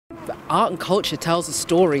art and culture tells a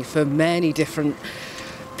story for many different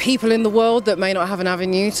people in the world that may not have an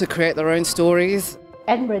avenue to create their own stories.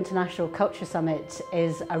 Edinburgh International Culture Summit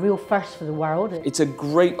is a real first for the world. It's a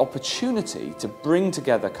great opportunity to bring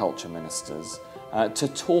together culture ministers to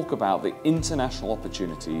talk about the international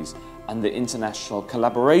opportunities and the international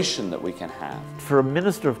collaboration that we can have. For a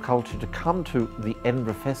Minister of Culture to come to the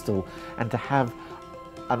Edinburgh Festival and to have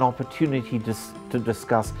an opportunity to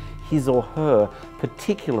discuss his or her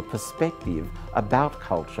particular perspective about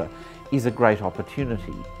culture is a great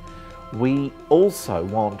opportunity. We also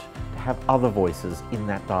want to have other voices in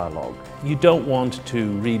that dialogue. You don't want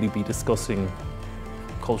to really be discussing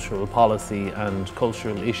cultural policy and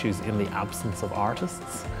cultural issues in the absence of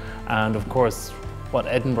artists. And of course, what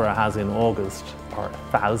Edinburgh has in August are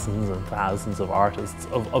thousands and thousands of artists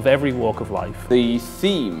of every walk of life. The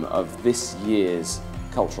theme of this year's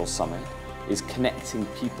Cultural Summit is connecting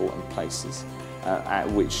people and places,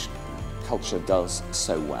 which culture does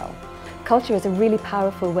so well. Culture is a really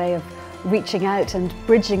powerful way of reaching out and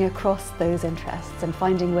bridging across those interests and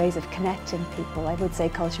finding ways of connecting people. I would say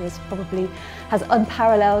culture has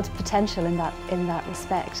unparalleled potential in that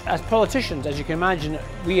respect. As politicians, as you can imagine,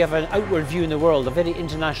 we have an outward view in the world, a very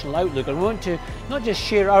international outlook, and we want to not just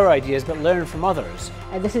share our ideas but learn from others.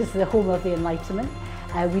 This is the home of the Enlightenment.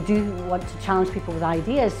 We do want to challenge people with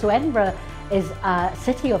ideas, so Edinburgh is a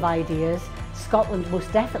city of ideas. Scotland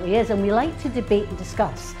most definitely is, and we like to debate and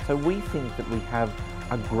discuss. So we think that we have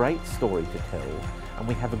a great story to tell, and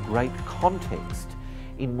we have a great context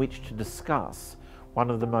in which to discuss one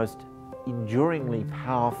of the most enduringly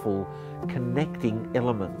powerful connecting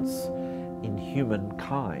elements in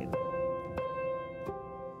humankind.